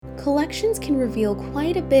Collections can reveal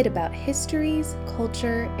quite a bit about histories,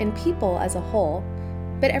 culture, and people as a whole,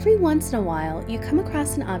 but every once in a while you come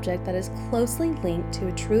across an object that is closely linked to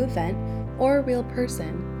a true event or a real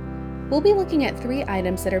person. We'll be looking at 3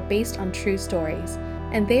 items that are based on true stories,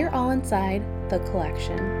 and they are all inside the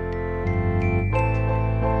collection.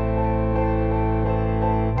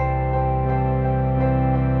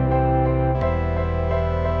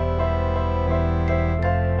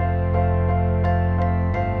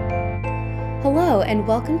 Hello, and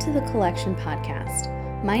welcome to the Collection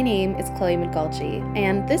Podcast. My name is Chloe McGulchy,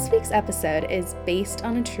 and this week's episode is based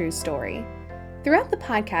on a true story. Throughout the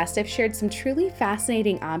podcast, I've shared some truly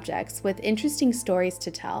fascinating objects with interesting stories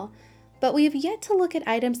to tell, but we have yet to look at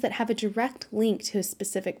items that have a direct link to a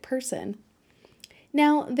specific person.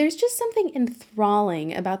 Now, there's just something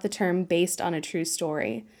enthralling about the term based on a true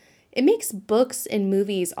story. It makes books and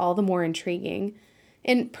movies all the more intriguing.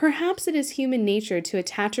 And perhaps it is human nature to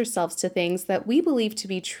attach ourselves to things that we believe to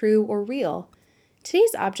be true or real.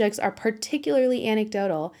 Today's objects are particularly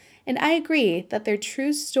anecdotal, and I agree that their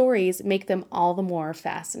true stories make them all the more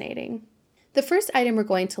fascinating. The first item we're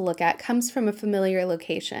going to look at comes from a familiar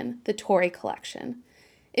location, the Torrey Collection.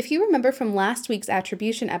 If you remember from last week's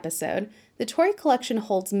Attribution episode, the Torrey Collection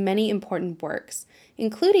holds many important works,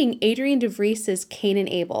 including Adrien de Vries's Cain and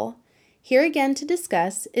Abel. Here again to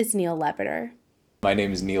discuss is Neil Lebiter. My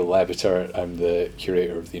name is Neil Lebiter. I'm the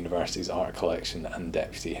curator of the university's art collection and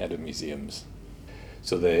deputy head of museums.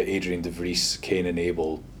 So the Adrien de Vries Cain and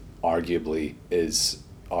Abel arguably is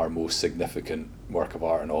our most significant work of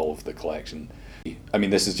art in all of the collection. I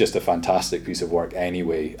mean, this is just a fantastic piece of work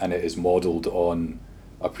anyway, and it is modelled on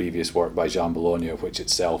a previous work by Jean Bologna, which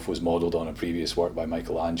itself was modelled on a previous work by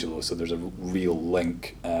Michelangelo. So there's a real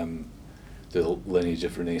link, the lineage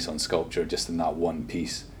of Renaissance sculpture just in that one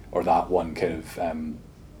piece, or that one kind of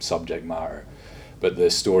subject matter. But the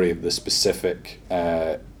story of the specific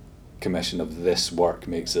commission of this work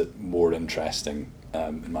makes it more interesting,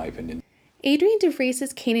 in my opinion. Adrien de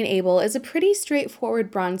Vries's Cain and Abel is a pretty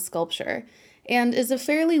straightforward bronze sculpture, and is a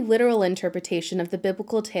fairly literal interpretation of the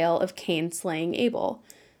biblical tale of Cain slaying Abel.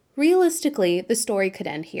 Realistically, the story could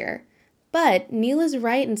end here. But Neil is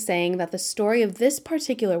right in saying that the story of this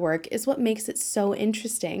particular work is what makes it so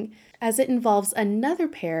interesting, as it involves another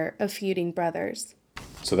pair of feuding brothers.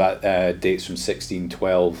 So that dates from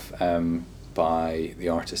 1612 by the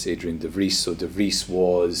artist Adrien de Vries. So de Vries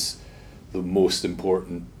was the most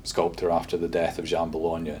important sculptor after the death of Jean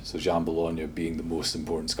Bologna. So Jean Bologna being the most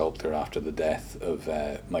important sculptor after the death of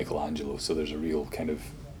Michelangelo. So there's a real kind of,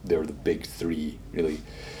 they're the big 3, really.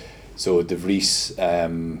 So de Vries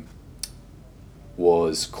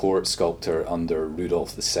was court sculptor under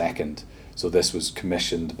Rudolf II. So this was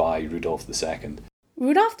commissioned by Rudolf II.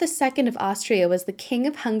 Rudolf II of Austria was the King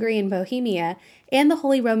of Hungary and Bohemia and the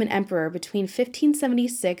Holy Roman Emperor between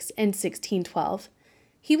 1576 and 1612.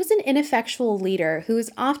 He was an ineffectual leader who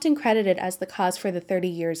is often credited as the cause for the 30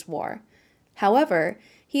 Years' War. However,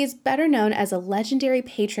 he is better known as a legendary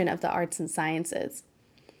patron of the arts and sciences.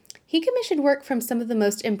 He commissioned work from some of the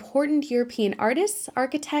most important European artists,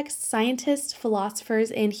 architects, scientists,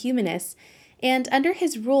 philosophers, and humanists, and under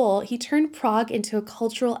his rule, he turned Prague into a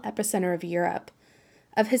cultural epicenter of Europe.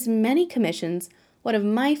 Of his many commissions, one of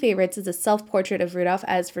my favorites is a self-portrait of Rudolf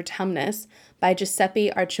as Vertumnus by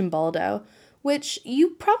Giuseppe Arcimboldo, which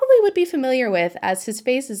you probably would be familiar with as his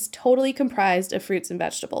face is totally comprised of fruits and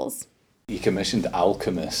vegetables. He commissioned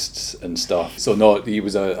alchemists and stuff. So he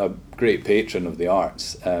was a great patron of the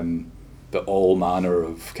arts, but all manner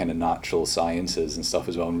of kind of natural sciences and stuff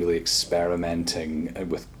as well, and really experimenting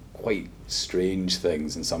with quite strange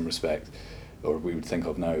things in some respect, or we would think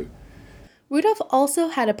of now. Rudolf also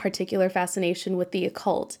had a particular fascination with the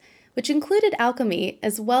occult, which included alchemy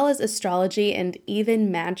as well as astrology and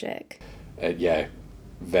even magic.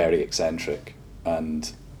 Very eccentric,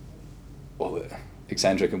 and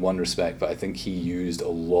eccentric in one respect, but I think he used a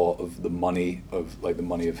lot of the money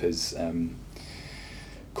of his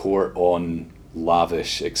court on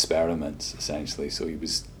lavish experiments, essentially. So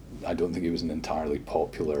I don't think he was an entirely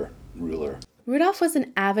popular ruler. Rudolf was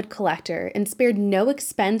an avid collector and spared no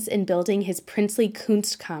expense in building his princely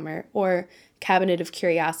Kunstkammer, or Cabinet of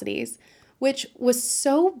Curiosities, which was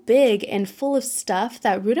so big and full of stuff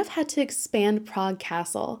that Rudolf had to expand Prague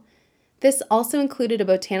Castle. This also included a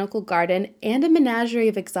botanical garden and a menagerie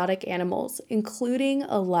of exotic animals, including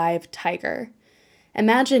a live tiger.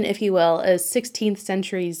 Imagine, if you will, a 16th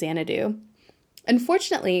century Xanadu.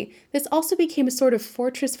 Unfortunately, this also became a sort of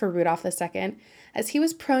fortress for Rudolf II, as he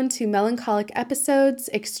was prone to melancholic episodes,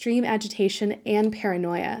 extreme agitation, and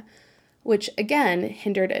paranoia, which again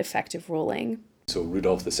hindered effective ruling. So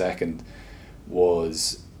Rudolf II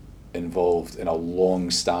was involved in a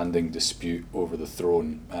long-standing dispute over the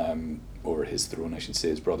throne, over his throne, I should say,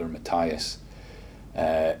 his brother Matthias.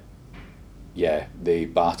 They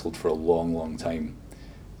battled for a long, long time,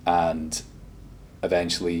 and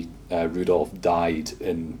eventually Rudolf died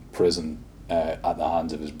in prison at the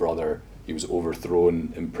hands of his brother. He was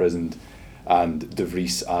overthrown, imprisoned, and De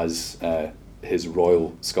Vries, as his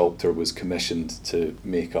royal sculptor, was commissioned to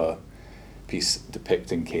make a piece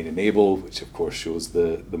depicting Cain and Abel, which of course shows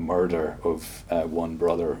the murder of one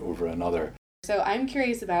brother over another. So I'm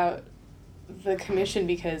curious about the commission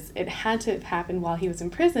because it had to have happened while he was in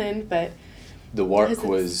prison, but the work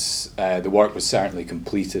was certainly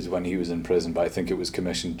completed when he was in prison, but I think it was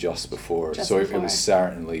commissioned just before. It was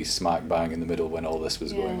certainly smack bang in the middle when all this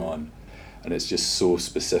was going on, and it's just so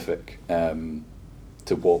specific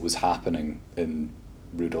to what was happening in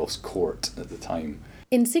Rudolf's court at the time.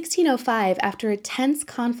 In 1605, after a tense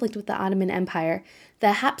conflict with the Ottoman Empire,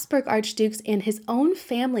 the Habsburg archdukes and his own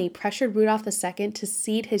family pressured Rudolf II to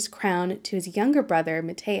cede his crown to his younger brother,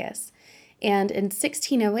 Matthias. And in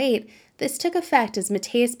 1608, this took effect as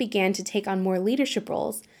Matthias began to take on more leadership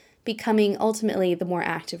roles, becoming ultimately the more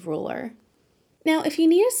active ruler. Now, if you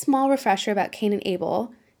need a small refresher about Cain and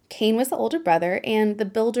Abel, Cain was the older brother and the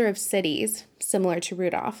builder of cities, similar to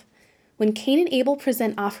Rudolf. When Cain and Abel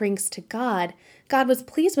present offerings to God, God was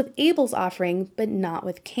pleased with Abel's offering, but not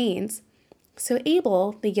with Cain's. So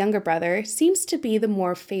Abel, the younger brother, seems to be the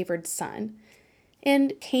more favored son.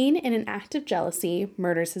 And Cain, in an act of jealousy,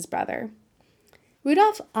 murders his brother.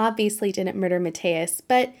 Rudolf obviously didn't murder Matthias,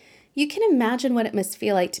 but you can imagine what it must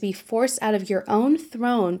feel like to be forced out of your own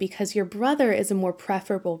throne because your brother is a more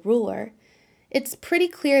preferable ruler. It's pretty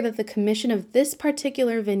clear that the commission of this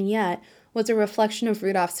particular vignette was a reflection of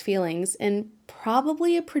Rudolf's feelings and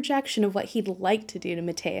probably a projection of what he'd like to do to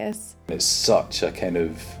Matthias. It's such a kind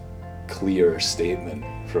of clear statement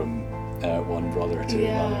from one brother to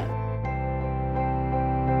another.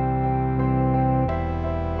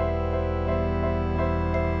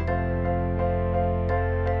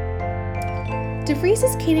 De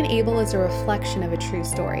Vries's Cain and Abel is a reflection of a true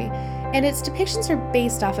story, and its depictions are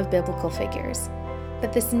based off of biblical figures.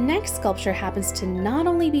 But this next sculpture happens to not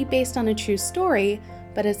only be based on a true story,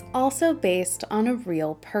 but is also based on a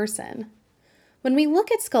real person. When we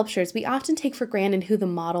look at sculptures, we often take for granted who the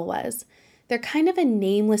model was. They're kind of a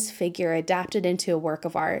nameless figure adapted into a work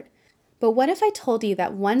of art. But what if I told you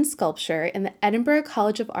that one sculpture in the Edinburgh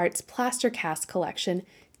College of Art's plaster cast collection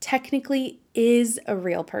technically is a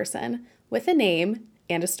real person, with a name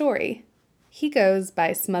and a story? He goes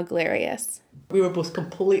by Smugglerius. We were both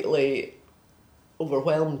completely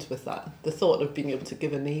overwhelmed with that, the thought of being able to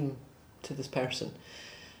give a name to this person.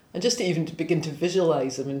 And just to even to begin to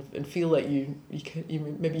visualise him and feel like you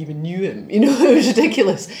maybe even knew him, it was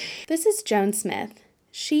ridiculous. This is Joan Smith.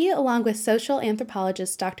 She, along with social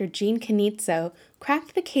anthropologist Dr. Jean Canizzo,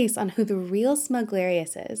 cracked the case on who the real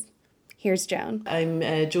Smugglerius is. Here's Joan. I'm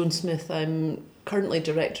Joan Smith. I'm currently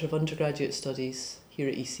Director of Undergraduate Studies here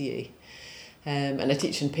at ECA, and I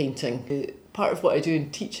teach in painting. Part of what I do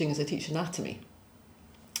in teaching is I teach anatomy.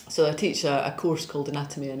 So I teach a course called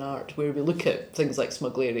Anatomy and Art, where we look at things like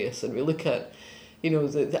Smugglerius, and we look at,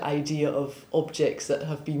 the idea of objects that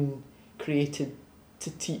have been created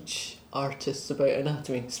to teach artists about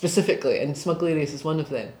anatomy, specifically, and Smugglerius is one of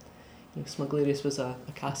them. Smugglerius was a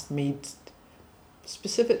cast made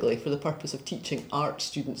specifically for the purpose of teaching art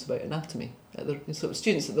students about anatomy. So it was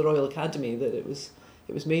students at the Royal Academy that it was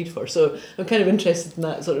made for. So I'm kind of interested in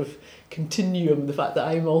that sort of continuum, the fact that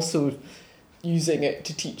I'm also using it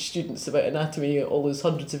to teach students about anatomy all those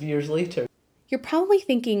hundreds of years later. You're probably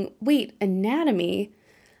thinking, wait, anatomy?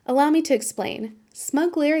 Allow me to explain.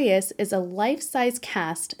 Smugglerius is a life-size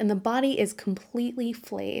cast and the body is completely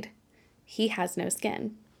flayed. He has no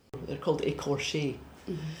skin. They're called écorchés.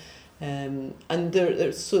 Mm-hmm. And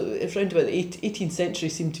so it's around about the 18th century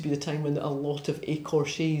seemed to be the time when a lot of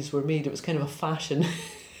écorchés were made. It was kind of a fashion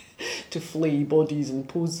to flay bodies and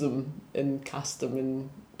pose them and cast them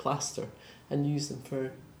in plaster and use them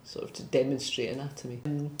for sort of to demonstrate anatomy.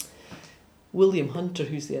 William Hunter,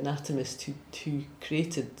 who's the anatomist who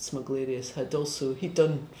created Smugglerius, he'd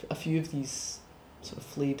done a few of these sort of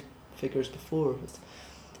flayed figures before.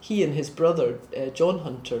 He and his brother John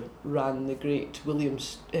Hunter ran the great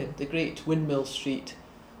Windmill Street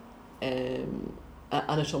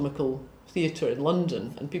anatomical theatre in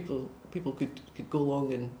London, and people could go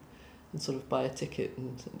along and sort of buy a ticket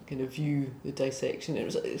and kind of view the dissection. It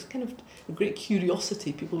was kind of a great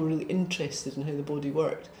curiosity. People were really interested in how the body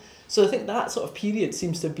worked. So I think that sort of period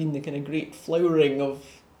seems to have been the kind of great flowering of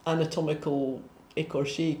anatomical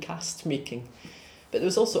écorché cast making. But there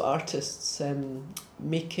was also artists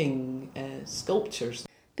making sculptures.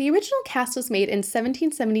 The original cast was made in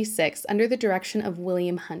 1776 under the direction of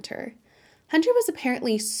William Hunter. Hunter was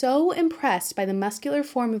apparently so impressed by the muscular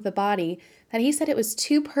form of the body that he said it was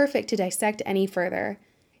too perfect to dissect any further.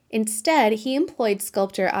 Instead, he employed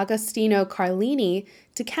sculptor Agostino Carlini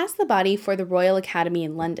to cast the body for the Royal Academy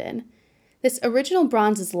in London. This original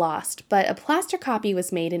bronze is lost, but a plaster copy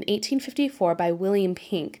was made in 1854 by William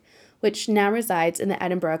Pink, which now resides in the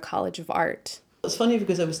Edinburgh College of Art. It's funny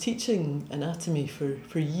because I was teaching anatomy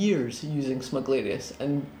for years using Smugglerius,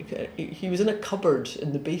 and he was in a cupboard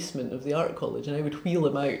in the basement of the art college, and I would wheel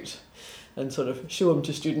him out and sort of show him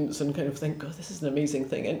to students and kind of think, oh, this is an amazing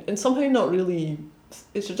thing. And somehow not really,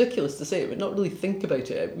 it's ridiculous to say it, but not really think about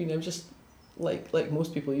it. I mean, I'm just, like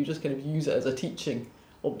most people, you just kind of use it as a teaching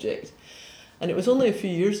object. And it was only a few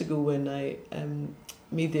years ago when I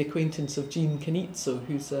made the acquaintance of Jean Canizzo,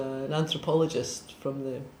 who's an anthropologist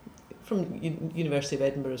from University of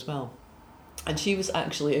Edinburgh as well. And she was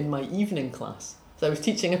actually in my evening class. So I was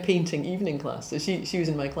teaching a painting evening class, so she was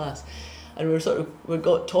in my class. And we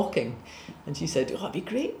got talking, and she said, oh, it'd be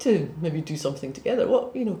great to maybe do something together.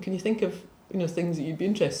 What, can you think of, things that you'd be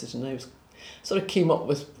interested in? And I sort of came up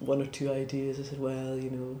with one or two ideas. I said, well,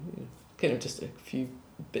 kind of just a few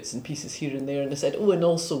bits and pieces here and there, and I said, oh, and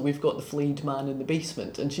also we've got the flayed man in the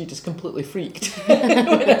basement, and she just completely freaked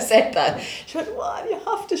when I said that. She went, what, you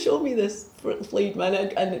have to show me this flayed man,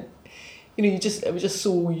 and I was just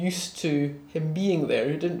so used to him being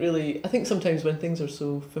there. You didn't really, I think sometimes when things are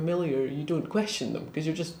so familiar, you don't question them, because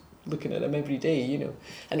you're just looking at him every day,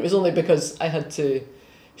 and it was only because I had to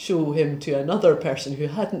show him to another person who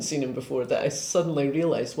hadn't seen him before that I suddenly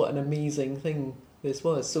realised what an amazing thing this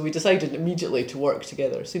was. So we decided immediately to work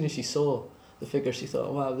together. As soon as she saw the figure, she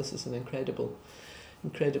thought, wow, this is an incredible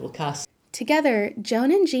cast. Together,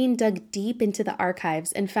 Joan and Jean dug deep into the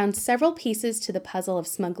archives and found several pieces to the puzzle of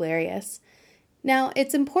Smugglerius. Now,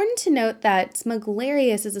 it's important to note that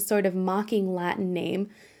Smugglerius is a sort of mocking Latin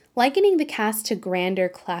name, likening the cast to grander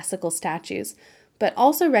classical statues, but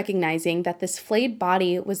also recognizing that this flayed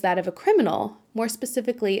body was that of a criminal, more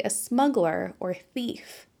specifically a smuggler or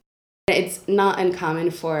thief. It's not uncommon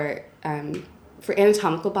for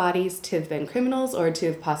anatomical bodies to have been criminals or to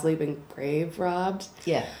have possibly been grave robbed.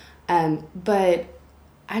 Yeah. But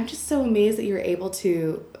I'm just so amazed that you're able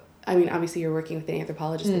to, I mean, obviously you're working with an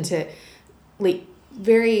anthropologist, but to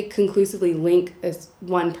very conclusively link as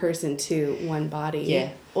one person to one body. Yeah.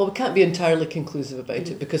 Well, we can't be entirely conclusive about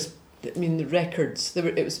it because, I mean, the records,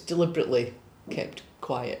 it was deliberately kept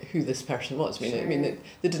quiet who this person was. Sure. I mean,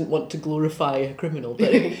 they didn't want to glorify a criminal,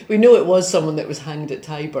 but we know it was someone that was hanged at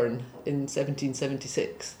Tyburn in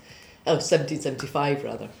 1775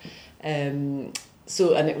 rather.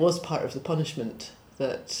 So, and it was part of the punishment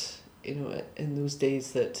that, in those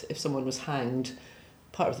days, that if someone was hanged,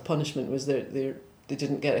 part of the punishment was they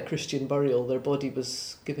didn't get a Christian burial, their body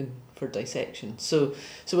was given for dissection. So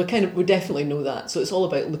we definitely know that. So it's all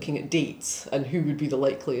about looking at dates and who would be the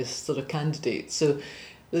likeliest sort of candidate. So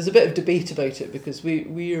there's a bit of debate about it because we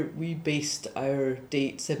based our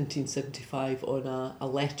date 1775 on a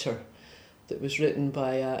letter that was written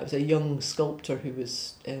by it was a young sculptor who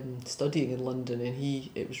was studying in London, and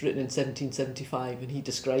it was written in 1775, and he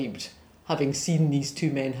described having seen these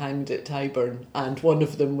two men hanged at Tyburn, and one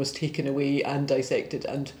of them was taken away and dissected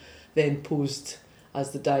and then posed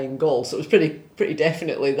as the dying Gaul. So it was pretty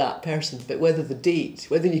definitely that person. But whether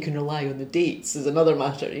you can rely on the dates is another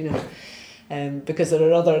matter, because there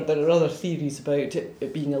are other theories about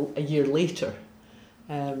it being a year later,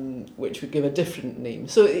 which would give a different name.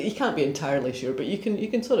 So you can't be entirely sure, but you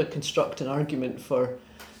can sort of construct an argument for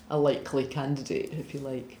a likely candidate, if you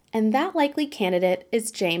like. And that likely candidate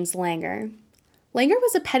is James Langer. Langer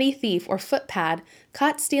was a petty thief or footpad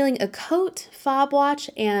caught stealing a coat, fob watch,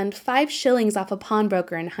 and 5 shillings off a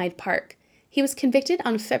pawnbroker in Hyde Park. He was convicted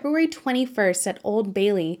on February 21st at Old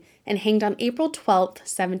Bailey and hanged on April 12th,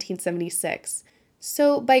 1776.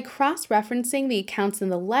 So by cross-referencing the accounts in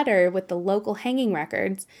the letter with the local hanging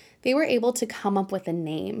records, they were able to come up with a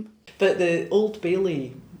name. But the Old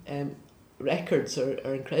Bailey records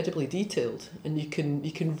are incredibly detailed, and you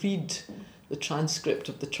can read the transcript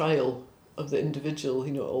of the trial of the individual,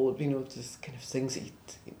 all this kind of things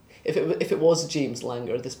if it was James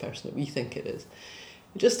Langer, this person that we think it is,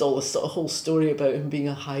 just all this sort of whole story about him being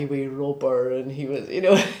a highway robber, and he was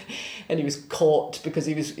and he was caught because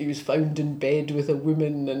he was found in bed with a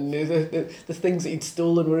woman, and the things that he'd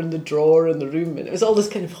stolen were in the drawer in the room, and it was all this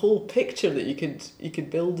kind of whole picture that you could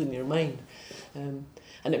build in your mind.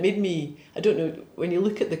 And it made me, I don't know, when you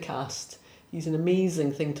look at the cast, he's an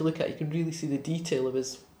amazing thing to look at. You can really see the detail of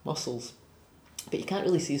his muscles. but you can't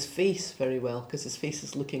really see his face very well because his face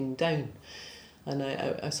is looking down. And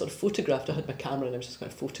I sort of photographed, I had my camera and I was just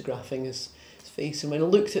kind of photographing his face. And when I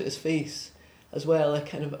looked at his face as well,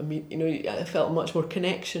 I felt much more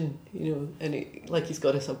connection, and like he's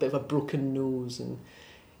got a bit of a broken nose, and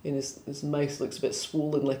his mouth looks a bit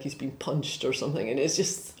swollen, like he's been punched or something. And it's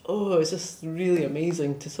just really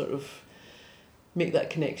amazing to sort of make that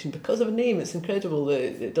connection because of a name. It's incredible that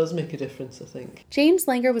it does make a difference, I think. James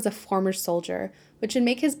Langer was a former soldier, which would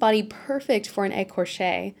make his body perfect for an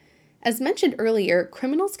écorché. As mentioned earlier,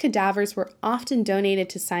 criminals' cadavers were often donated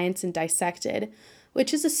to science and dissected,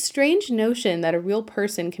 which is a strange notion that a real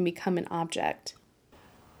person can become an object.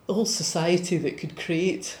 The whole society that could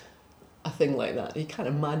create a thing like that, you can't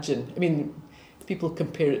imagine. I mean, people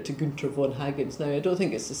compare it to Gunther von Hagens. Now, I don't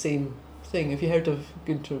think it's the same thing. Have you heard of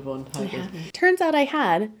Gunther von Hagens? I haven't. Turns out I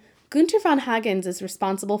had. Gunther von Hagens is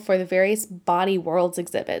responsible for the various body worlds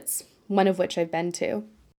exhibits, one of which I've been to.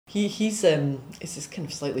 He's this kind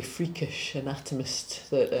of slightly freakish anatomist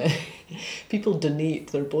that people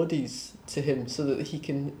donate their bodies to him so that he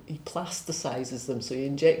plasticizes them. So he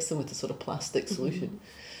injects them with a sort of plastic solution,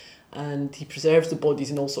 and he preserves the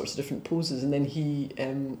bodies in all sorts of different poses. And then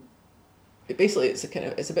it's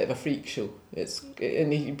a bit of a freak show. It's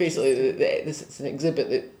an exhibit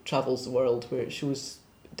that travels the world where it shows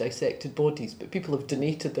dissected bodies, but people have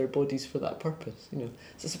donated their bodies for that purpose. So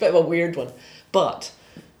it's a bit of a weird one, but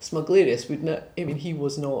Smugglerius would not. I mean, he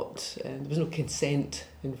was not. There was no consent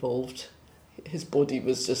involved. His body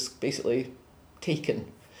was just basically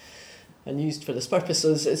taken and used for this purpose.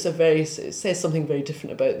 So it says something very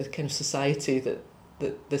different about the kind of society that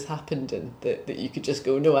this happened in. That you could just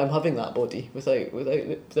go, no, I'm having that body without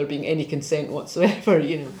there being any consent whatsoever.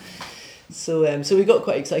 So we got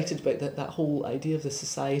quite excited about that whole idea of the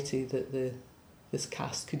society that this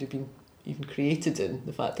cast could have been even created in.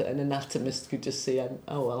 The fact that an anatomist could just say,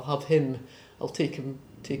 I'll have him, I'll take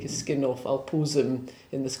his skin off, I'll pose him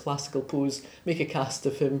in this classical pose, make a cast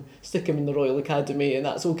of him, stick him in the Royal Academy, and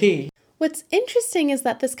that's okay. What's interesting is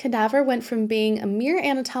that this cadaver went from being a mere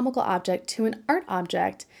anatomical object to an art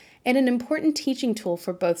object and an important teaching tool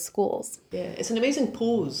for both schools. Yeah, it's an amazing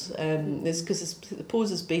pose. It's because the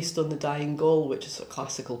pose is based on the dying Gaul, which is a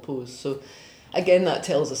classical pose. So again, that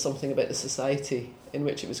tells us something about the society in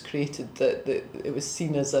which it was created, that it was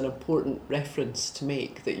seen as an important reference to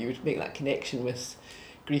make, that you would make that connection with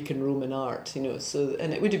Greek and Roman art, So,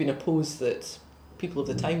 and it would have been a pose that people of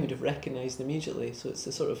the time would have recognised immediately. So it's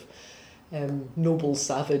a sort of noble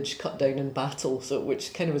savage cut down in battle, so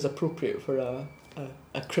which kind of is appropriate for a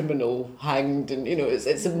criminal hanged, and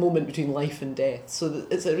it's a moment between life and death. So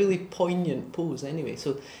it's a really poignant pose anyway.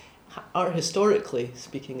 So art historically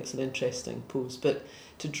speaking, it's an interesting pose, but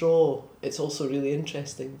to draw, it's also really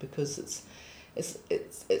interesting because it's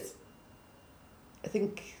I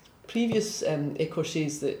think previous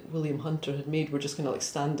écorchés that William Hunter had made were just kind of like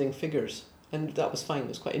standing figures, and that was fine. It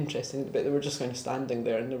was quite interesting, but they were just kind of standing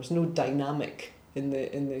there, and there was no dynamic in the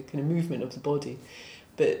kind of movement of the body.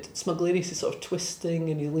 But Smugglerius is sort of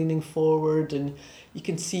twisting and he's leaning forward, and you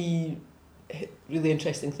can see really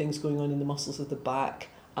interesting things going on in the muscles of the back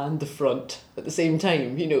and the front at the same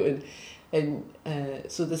time,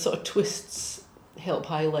 so the sort of twists help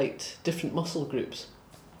highlight different muscle groups.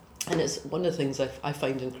 And it's one of the things I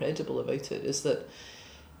find incredible about it is that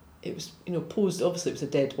it was posed, obviously it was a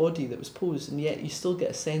dead body that was posed, and yet you still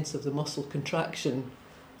get a sense of the muscle contraction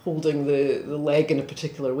holding the leg in a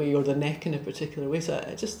particular way or the neck in a particular way. So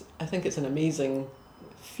I think it's an amazing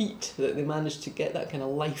feat that they managed to get that kind of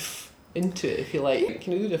life into it, if you like.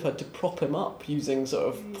 You would have had to prop him up using sort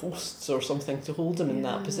of posts or something to hold him in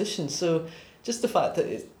that position. So just the fact that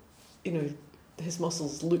his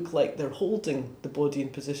muscles look like they're holding the body in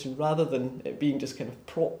position rather than it being just kind of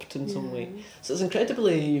propped in some way. So it's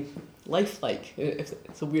incredibly lifelike.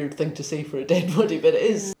 It's a weird thing to say for a dead body, but it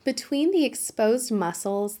is. Between the exposed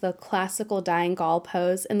muscles, the classical dying Gaul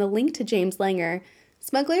pose, and the link to James Langer,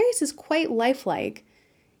 Smugglerius is quite lifelike.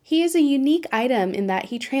 He is a unique item in that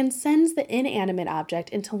he transcends the inanimate object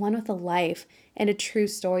into one with a life and a true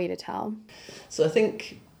story to tell. So I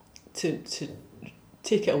think to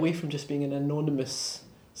take it away from just being an anonymous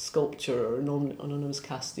sculpture or anonymous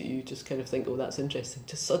cast that you just kind of think, oh, that's interesting,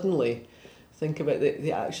 to suddenly think about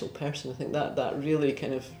the actual person, I think that really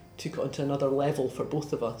kind of took it onto another level for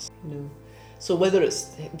both of us. So whether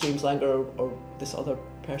it's James Langer or this other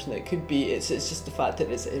person it could be, it's just the fact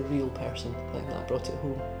that it's a real person, like that brought it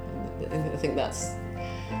home. And I think that's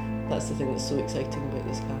the thing that's so exciting about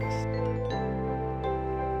this cast.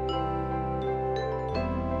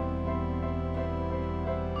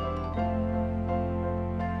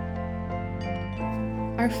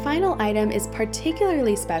 Our final item is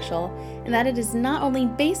particularly special in that it is not only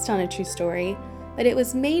based on a true story, but it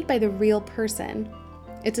was made by the real person.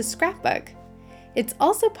 It's a scrapbook. It's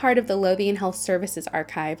also part of the Lothian Health Services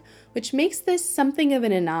archive, which makes this something of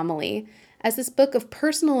an anomaly, as this book of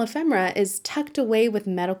personal ephemera is tucked away with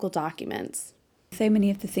medical documents. So many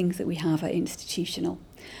of the things that we have are institutional.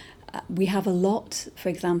 We have a lot, for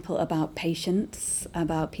example, about patients,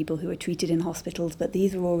 about people who are treated in hospitals, but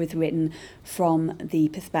these are always written from the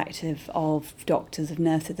perspective of doctors, of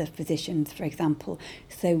nurses, of physicians, for example.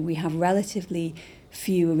 So we have relatively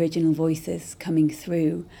few original voices coming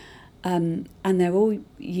through, and they're all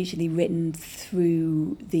usually written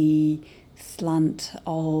through the slant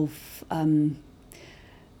of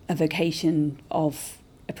a vocation of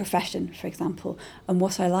a profession, for example. And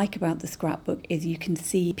what I like about the scrapbook is you can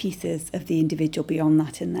see pieces of the individual beyond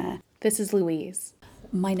that in there. This is Louise.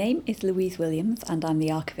 My name is Louise Williams and I'm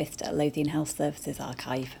the archivist at Lothian Health Services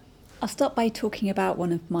Archive. I'll start by talking about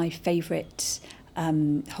one of my favourite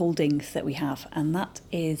holdings that we have, and that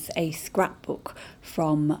is a scrapbook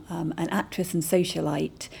from an actress and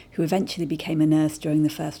socialite who eventually became a nurse during the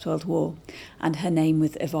First World War, and her name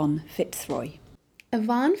was Yvonne Fitzroy.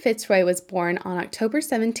 Yvonne Fitzroy was born on October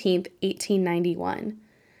 17, 1891.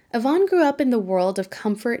 Yvonne grew up in the world of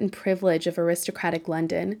comfort and privilege of aristocratic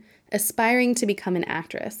London, aspiring to become an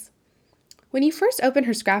actress. When you first open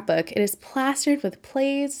her scrapbook, it is plastered with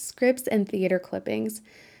plays, scripts, and theater clippings,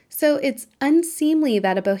 so it's unseemly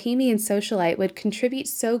that a bohemian socialite would contribute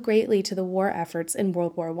so greatly to the war efforts in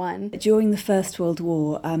World War I. During the First World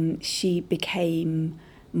War, she became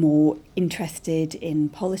more interested in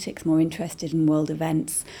politics, more interested in world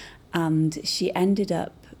events, and she ended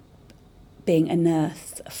up being a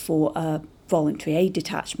nurse for a voluntary aid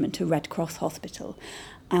detachment, a Red Cross hospital.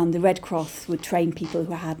 And the Red Cross would train people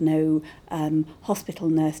who had no hospital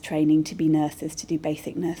nurse training to be nurses, to do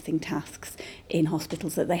basic nursing tasks in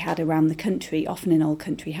hospitals that they had around the country, often in old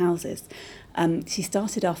country houses. She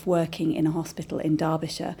started off working in a hospital in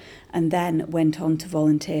Derbyshire and then went on to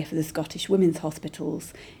volunteer for the Scottish Women's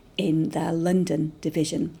Hospitals in their London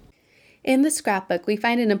division. In the scrapbook, we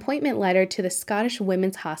find an appointment letter to the Scottish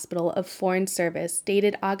Women's Hospital of Foreign Service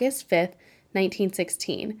dated August 5th,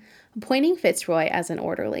 1916, appointing Fitzroy as an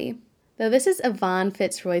orderly. Though this is Yvonne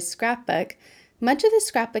Fitzroy's scrapbook, much of the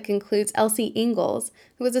scrapbook includes Elsie Ingalls,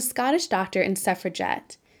 who was a Scottish doctor and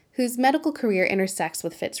suffragette, whose medical career intersects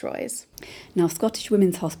with Fitzroy's. Now, Scottish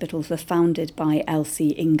Women's Hospitals were founded by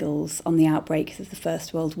Elsie Ingalls on the outbreaks of the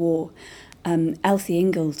First World War. Elsie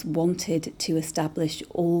Ingalls wanted to establish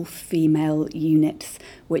all-female units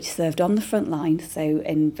which served on the front line, so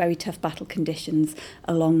in very tough battle conditions,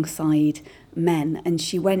 alongside men. And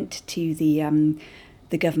she went to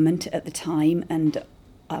the government at the time and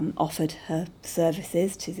offered her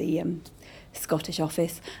services to the Scottish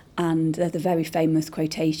office, and there's a very famous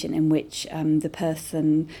quotation in which the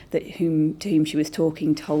person to whom she was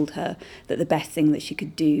talking told her that the best thing that she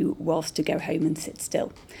could do was to go home and sit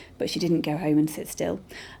still. But she didn't go home and sit still.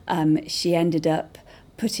 She ended up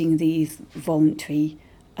putting these voluntary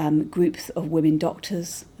groups of women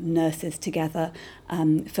doctors, nurses together.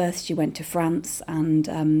 First she went to France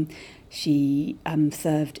and she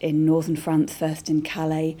served in northern France, first in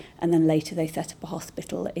Calais, and then later they set up a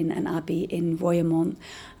hospital in an abbey in Royaumont,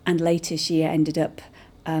 and later she ended up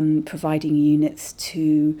providing units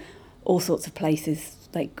to all sorts of places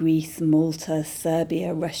like Greece, Malta,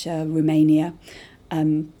 Serbia, Russia, Romania,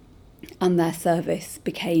 and their service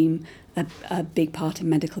became a big part of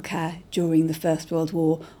medical care during the First World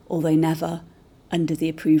War, although never under the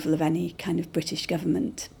approval of any kind of British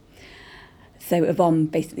government. So Yvonne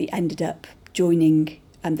basically ended up joining,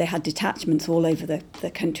 and they had detachments all over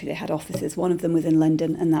the country. They had offices. One of them was in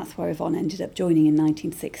London, and that's where Yvonne ended up joining in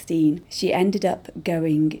 1916. She ended up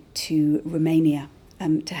going to Romania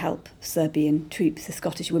to help Serbian troops. The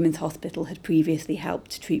Scottish Women's Hospital had previously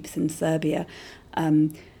helped troops in Serbia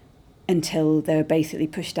until they were basically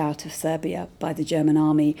pushed out of Serbia by the German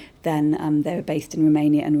army. Then they were based in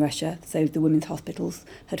Romania and Russia, so the women's hospitals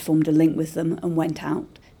had formed a link with them and went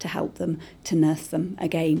out to help them, to nurse them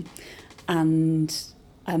again. And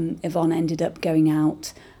Yvonne ended up going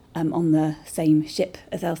out on the same ship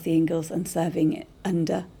as Elsie Ingalls and serving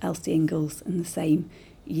under Elsie Ingalls in the same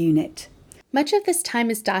unit. Much of this time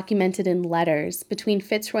is documented in letters between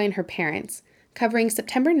Fitzroy and her parents, covering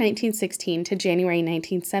September 1916 to January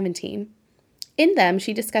 1917. In them,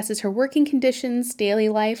 she discusses her working conditions, daily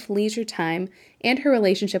life, leisure time, and her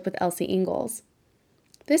relationship with Elsie Ingalls.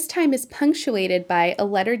 This time is punctuated by a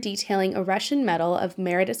letter detailing a Russian Medal of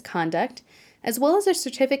Meritorious Conduct, as well as a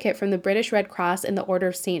certificate from the British Red Cross and the Order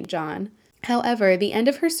of St. John. However, the end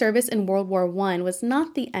of her service in World War I was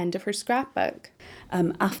not the end of her scrapbook.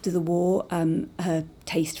 After the war, her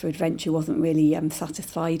taste for adventure wasn't really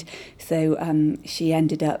satisfied, so she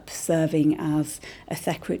ended up serving as a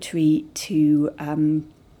secretary to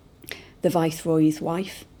the Viceroy's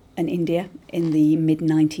wife in India in the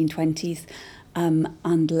mid-1920s,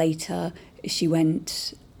 and later she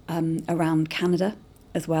went around Canada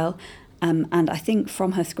as well. And I think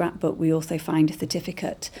from her scrapbook we also find a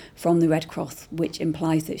certificate from the Red Cross which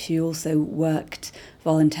implies that she also worked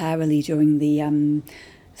voluntarily during the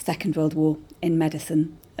Second World War in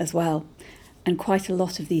medicine as well. And quite a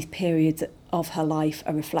lot of these periods of her life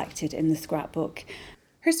are reflected in the scrapbook.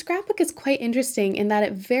 Her scrapbook is quite interesting in that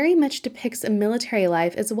it very much depicts a military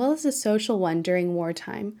life as well as a social one during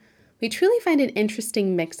wartime. We truly find an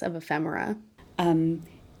interesting mix of ephemera.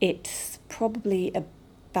 It's probably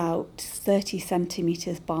about 30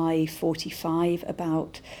 centimetres by 45,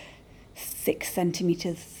 about 6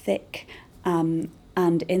 centimetres thick. And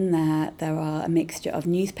in there are a mixture of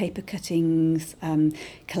newspaper cuttings,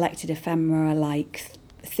 collected ephemera like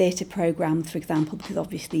theatre programmes, for example, because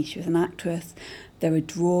obviously she was an actress. There are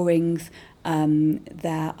drawings.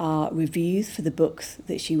 There are reviews for the books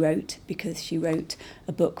that she wrote, because she wrote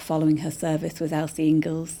a book following her service with Elsie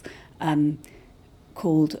Ingalls,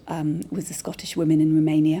 called With the Scottish Women in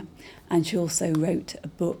Romania, and she also wrote a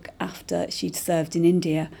book after she'd served in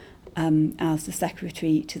India as the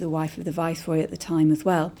secretary to the wife of the Viceroy at the time as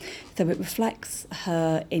well. So it reflects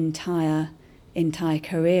her entire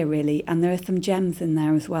career really, and there are some gems in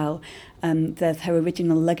there as well. There's her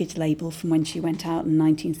original luggage label from when she went out in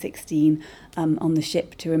 1916 on the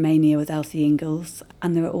ship to Romania with Elsie Ingalls,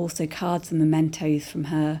 and there are also cards and mementos from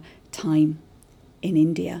her time in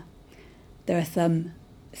India. There are some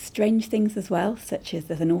strange things as well, such as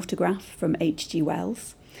there's an autograph from H.G.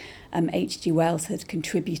 Wells. H.G. Wells had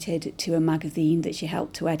contributed to a magazine that she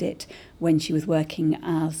helped to edit when she was working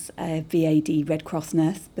as a VAD Red Cross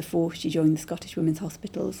nurse before she joined the Scottish Women's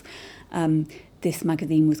Hospitals. This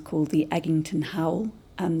magazine was called the Eggington Howl,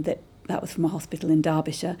 that was from a hospital in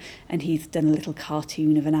Derbyshire, and he's done a little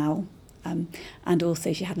cartoon of an owl. And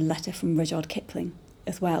also she had a letter from Rudyard Kipling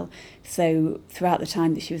as well. So throughout the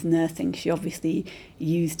time that she was nursing, she obviously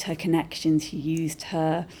used her connections, she used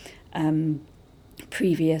her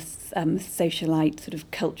previous socialite sort of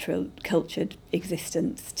cultured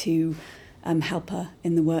existence to help her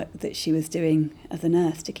in the work that she was doing as a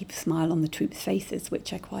nurse, to keep a smile on the troops' faces,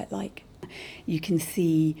 which I quite like. You can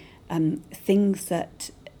see things that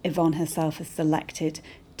Yvonne herself has selected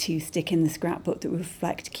to stick in the scrapbook that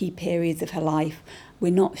reflect key periods of her life.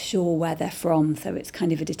 We're not sure where they're from, so it's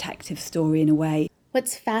kind of a detective story in a way.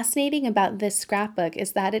 What's fascinating about this scrapbook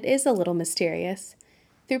is that it is a little mysterious.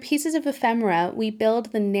 Through pieces of ephemera, we build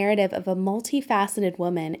the narrative of a multifaceted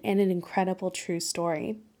woman and an incredible true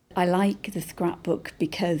story. I like the scrapbook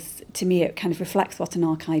because, to me, it kind of reflects what an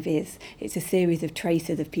archive is. It's a series of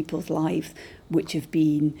traces of people's lives which have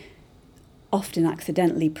been often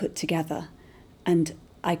accidentally put together. And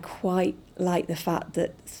I quite like the fact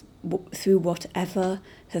that through whatever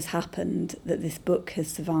has happened, that this book has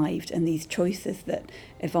survived, and these choices that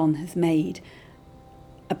Yvonne has made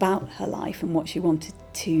about her life and what she wanted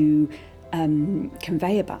to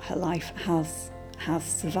convey about her life has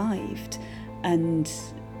survived. And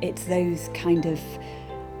it's those kind of,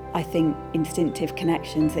 I think, instinctive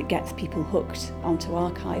connections that gets people hooked onto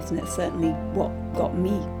archives, and it's certainly what got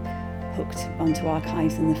me hooked onto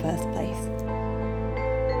archives in the first place.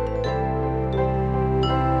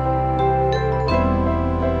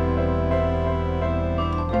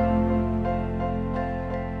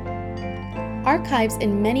 Archives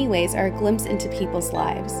in many ways are a glimpse into people's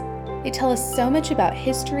lives. They tell us so much about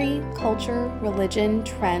history, culture, religion,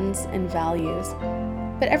 trends, and values.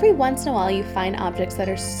 But every once in a while you find objects that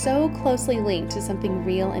are so closely linked to something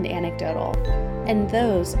real and anecdotal, and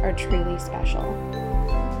those are truly special.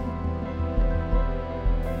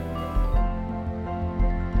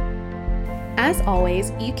 As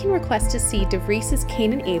always, you can request to see De Vries'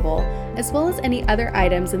 Cain and Abel, as well as any other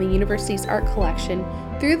items in the university's art collection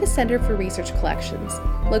through the Center for Research Collections,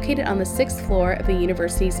 located on the 6th floor of the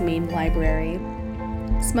university's main library.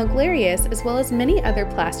 Smugglerius, as well as many other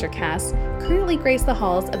plaster casts, currently grace the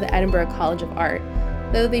halls of the Edinburgh College of Art,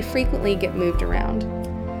 though they frequently get moved around.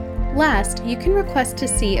 Last, you can request to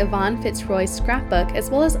see Yvonne Fitzroy's scrapbook as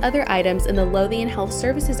well as other items in the Lothian Health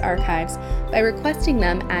Services archives by requesting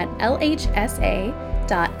them at lhsa.lib.ed.ac.uk.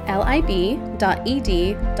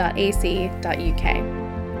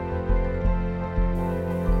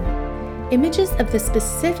 Images of the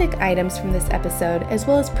specific items from this episode, as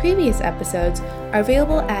well as previous episodes, are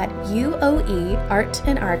available at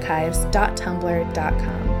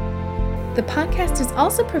uoeartandarchives.tumblr.com. The podcast is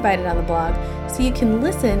also provided on the blog, so you can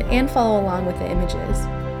listen and follow along with the images.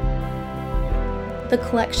 The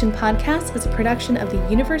Collection Podcast is a production of the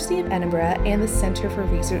University of Edinburgh and the Centre for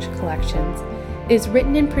Research Collections. It is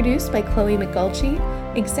written and produced by Chloe McGulchy.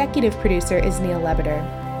 Executive producer is Neil Lebeter.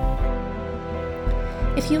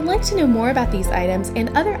 If you'd like to know more about these items and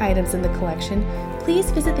other items in the collection,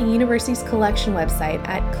 please visit the university's collection website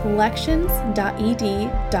at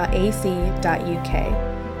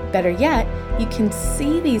collections.ed.ac.uk. Better yet, you can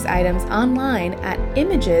see these items online at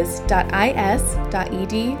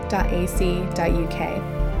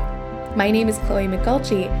images.is.ed.ac.uk. My name is Chloe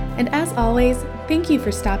McGulchy, and as always, thank you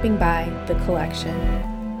for stopping by The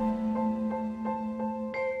Collection.